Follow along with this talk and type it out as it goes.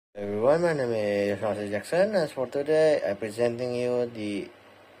everyone, my name is Jackson, and for today I'm presenting you the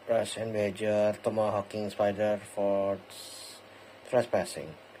Russianbadger tomahawking spider for trespassing.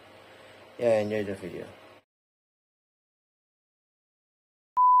 Yeah, enjoy the video.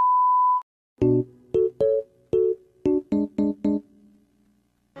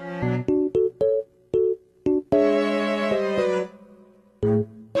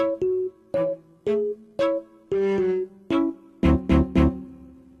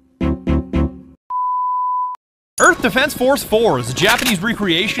 Earth Defense Force 4 is a Japanese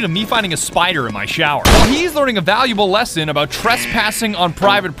recreation of me finding a spider in my shower. While he's learning a valuable lesson about trespassing on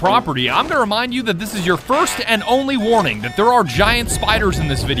private property, I'm gonna remind you that this is your first and only warning that there are giant spiders in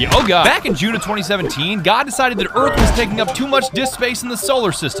this video. Oh god. Back in June of 2017, God decided that Earth was taking up too much disk space in the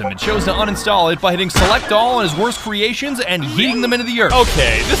solar system and chose to uninstall it by hitting select all on his worst creations and yeeting them into the Earth.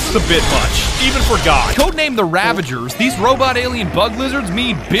 Okay, this is a bit much, even for God. Codenamed the Ravagers, these robot alien bug lizards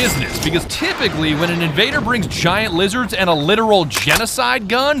mean business, because typically when an invader brings giant lizards and a literal genocide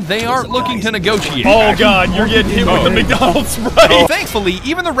gun, they aren't looking to negotiate. Oh god, you're getting hit with the McDonald's spray. Thankfully,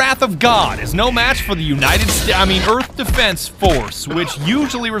 even the wrath of God is no match for the Earth Defense Force, which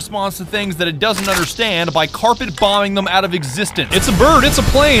usually responds to things that it doesn't understand by carpet bombing them out of existence. It's a bird, it's a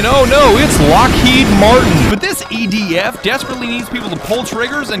plane, oh no, it's Lockheed Martin. But this EDF desperately needs people to pull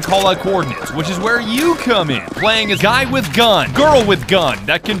triggers and call out coordinates, which is where you come in, playing as guy with gun, girl with gun,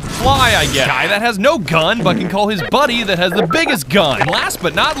 that can fly, I guess, guy that has no gun but can call his buddy that has the biggest gun. And last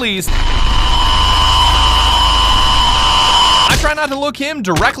but not least, I try not to look him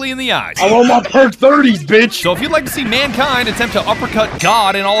directly in the eyes. I want my perk 30s, bitch! So if you'd like to see mankind attempt to uppercut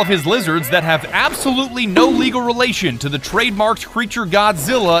God and all of his lizards that have absolutely no legal relation to the trademarked creature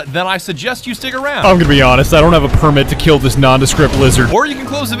Godzilla, then I suggest you stick around. I'm gonna be honest, I don't have a permit to kill this nondescript lizard. Or you can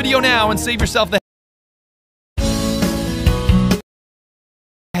close the video now and save yourself the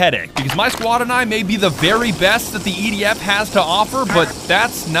headache, because my squad and I may be the very best that the EDF has to offer, but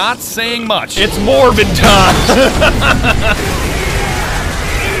that's not saying much. It's morbid time!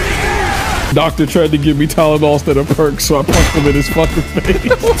 Doctor tried to give me Tylenol instead of perks, so I punched him in his fucking face.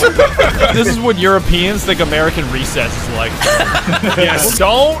 This is what Europeans think American recess is like. Yes,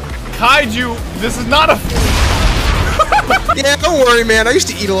 don't kaiju. This is not a... Yeah, don't worry, man. I used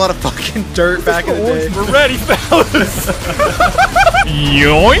to eat a lot of fucking dirt back in the day. We're ready, fellas.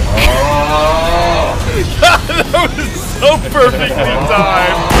 Yoink! Oh. That was so perfectly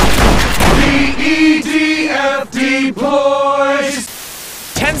timed. DEDFD boys.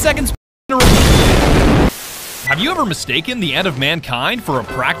 10 seconds. Have you ever mistaken the end of mankind for a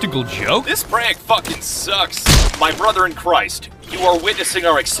practical joke? This prank fucking sucks. My brother in Christ, you are witnessing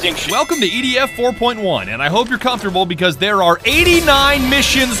our extinction. Welcome to EDF 4.1, and I hope you're comfortable because there are 89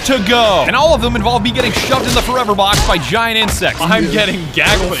 missions to go. And all of them involve me getting shoved in the forever box by giant insects. I'm getting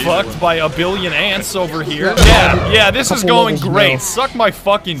gaggle fucked by a billion ants over here. Yeah, this is going great. Suck my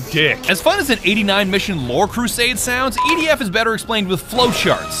fucking dick. As fun as an 89 mission lore crusade sounds, EDF is better explained with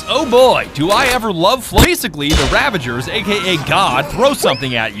flowcharts. Oh boy, do I ever love flow. Basically, the Ravagers, aka God, throw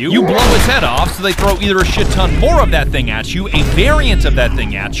something at you, you blow its head off, so they throw either a shit ton more of that thing at you, a variant of that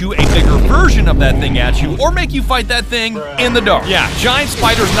thing at you, a bigger version of that thing at you, or make you fight that thing in the dark. Yeah, giant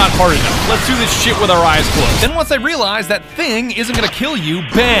spider's not hard enough. Let's do this shit with our eyes closed. Then once they realize that thing isn't gonna kill you,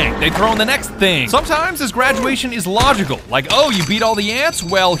 bang, they throw in the next thing. Sometimes this graduation is logical, like, oh, you beat all the ants?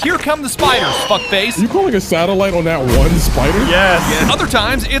 Well, here come the spiders, fuckface. You calling a satellite on that one spider? Yes. Other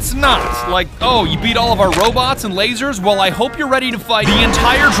times, it's not. Like, oh, you beat all of our robots and lasers? Well, I hope you're ready to fight the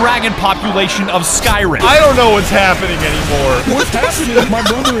entire dragon population of Skyrim. I don't know what's happening anymore. What's happening is my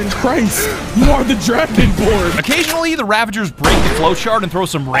brother in Christ. You are the Dragonborn. Occasionally, the Ravagers break the flowchart and throw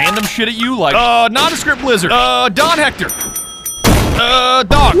some random shit at you, like, nondescript lizard, Don Hector.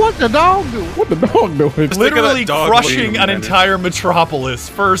 Dog. What the dog do? What the dog doing? Literally crushing an entire metropolis.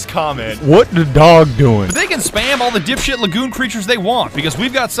 First comment. What the dog doing? But they can spam all the dipshit lagoon creatures they want, because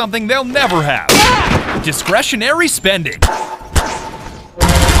we've got something they'll never have. Discretionary spending.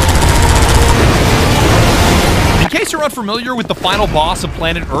 In case you're unfamiliar with the final boss of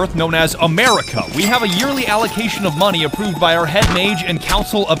planet Earth known as America, we have a yearly allocation of money approved by our head mage and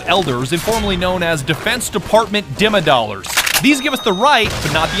council of elders, informally known as Defense Department Dimmadollars. These give us the right,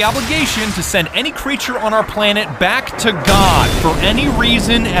 but not the obligation, to send any creature on our planet back to God for any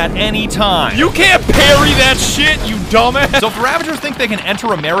reason at any time. You can't parry that shit, you dumbass! So if the Ravagers think they can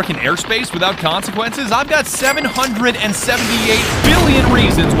enter American airspace without consequences, I've got 778 billion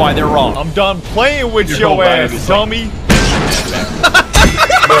reasons why they're wrong. I'm done playing with your ass, dummy.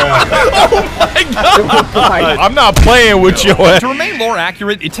 I'm not playing with you. To remain lore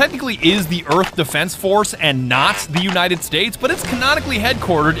accurate, it technically is the Earth Defense Force and not the United States, but it's canonically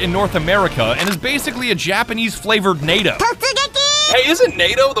headquartered in North America and is basically a Japanese-flavored NATO. Hey, isn't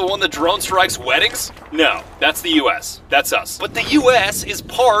NATO the one that drone strikes weddings? No, that's the US. That's us. But the US is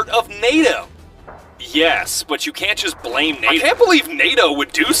part of NATO. Yes, but you can't just blame NATO. I can't believe NATO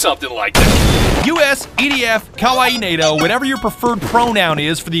would do something like that. US, EDF, Kawaii NATO, whatever your preferred pronoun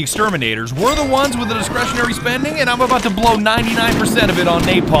is for the exterminators, we're the ones with the discretionary spending, and I'm about to blow 99% of it on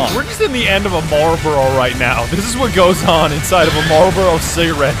napalm. We're just in the end of a Marlboro right now. This is what goes on inside of a Marlboro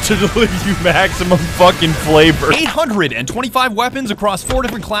cigarette to deliver you maximum fucking flavor. 825 weapons across 4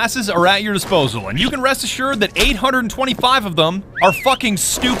 different classes are at your disposal, and you can rest assured that 825 of them are fucking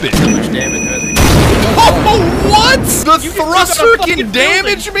stupid. How much damage does it? Oh, what? The thruster can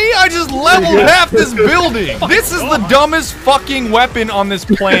damage me? I just leveled half this building. This is the dumbest fucking weapon on this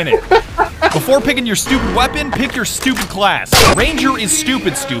planet. Before picking your stupid weapon, pick your stupid class. Ranger is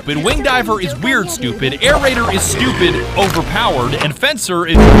stupid stupid, Wing Diver is weird stupid, Air Raider is stupid overpowered, and Fencer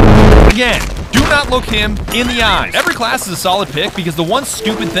is... Again, do not look him in the eyes. Every class is a solid pick because the one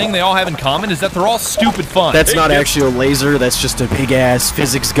stupid thing they all have in common is that they're all stupid fun. That's not actually a laser, that's just a big-ass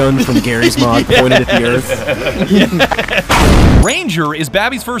physics gun from Gary's mod pointed at the Earth. Ranger is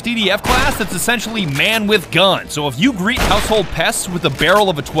Babby's first EDF class that's essentially man with gun. So if you greet household pests with the barrel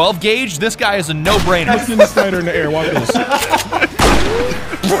of a 12 gauge, this guy is a no-brainer. Send the Snyder in the air. Watch this.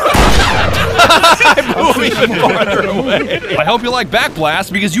 I hope you like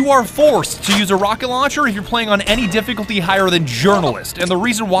Backblast because you are forced to use a rocket launcher if you're playing on any difficulty higher than Journalist, and the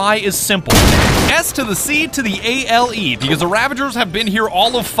reason why is simple. S to the C to the ALE because the Ravagers have been here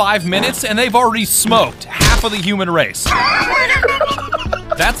all of 5 minutes and they've already smoked half of the human race.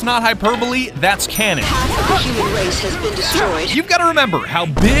 That's not hyperbole, that's canon. Half of the human race has been destroyed. You've got to remember how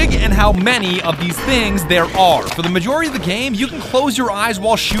big and how many of these things there are. For the majority of the game, you can close your eyes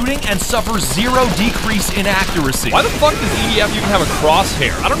while shooting and suffer 0 decrease in accuracy. Why the fuck does EDF even have a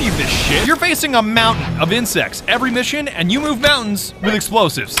crosshair? I don't need this shit. You're facing a mountain of insects every mission, and you move mountains with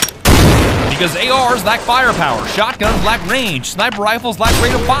explosives. Because ARs lack firepower, shotguns lack range, sniper rifles lack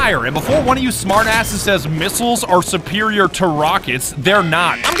rate of fire, and before one of you smartasses says missiles are superior to rockets, they're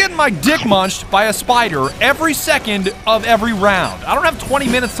not. I'm getting my dick munched by a spider every second of every round. I don't have 20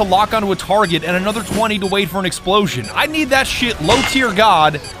 minutes to lock onto a target and another 20 to wait for an explosion. I need that shit low-tier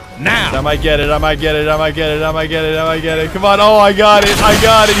god now. I might get it, I might get it, I might get it, I might get it, I might get it. Come on, oh, I got it,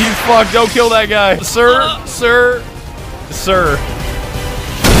 he's fucked, don't kill that guy. Sir.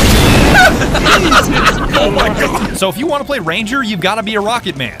 Oh my god. So if you want to play Ranger, you've got to be a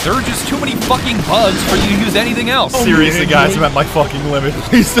rocket man. There are just too many fucking bugs for you to use anything else. Seriously, guys, I'm at my fucking limit.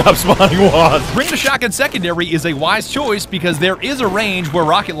 Please stop spawning wasps. Bringing a shotgun secondary is a wise choice because there is a range where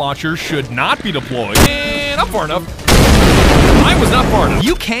rocket launchers should not be deployed. And I'm far enough. I was not far enough.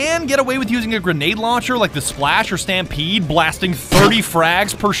 You can get away with using a grenade launcher like the Splash or Stampede, blasting 30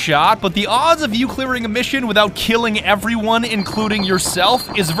 frags per shot, but the odds of you clearing a mission without killing everyone, including yourself,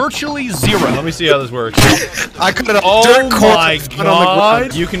 is virtually 0. Let me see how this works. I could have. Oh my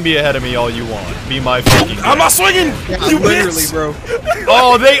god! You can be ahead of me all you want. Be my fucking guy. I'm not swinging. You literally, bro.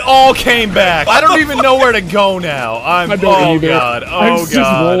 Oh, they all came back. I don't even know where to go now. I don't either. God. I'm Oh just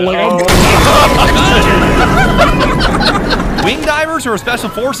god. rolling. Wing Divers are a special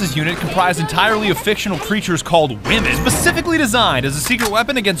forces unit comprised entirely of fictional creatures called women, specifically designed as a secret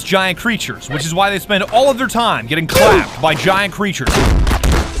weapon against giant creatures, which is why they spend all of their time getting clapped by giant creatures.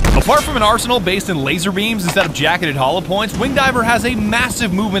 Apart from an arsenal based in laser beams instead of jacketed hollow points, Wing Diver has a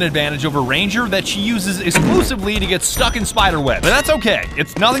massive movement advantage over Ranger that she uses exclusively to get stuck in spiderweb. But that's okay.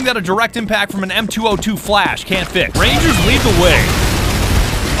 It's nothing that a direct impact from an M202 flash can't fix. Rangers lead the way.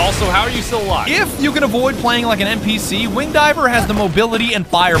 Also, how are you still alive? If you can avoid playing like an NPC, Wing Diver has the mobility and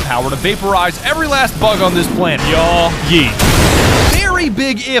firepower to vaporize every last bug on this planet. Y'all, yeet. Very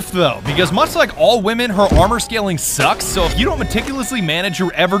big if, though, because much like all women, her armor scaling sucks, so if you don't meticulously manage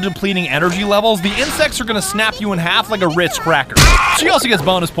your ever-depleting energy levels, the insects are gonna snap you in half like a Ritz cracker. She also gets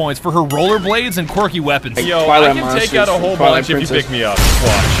bonus points for her rollerblades and quirky weapons. Yo, I can take out a whole bunch if you pick me up.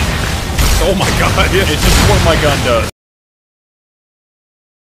 Watch. Oh my god. It's just what my gun does.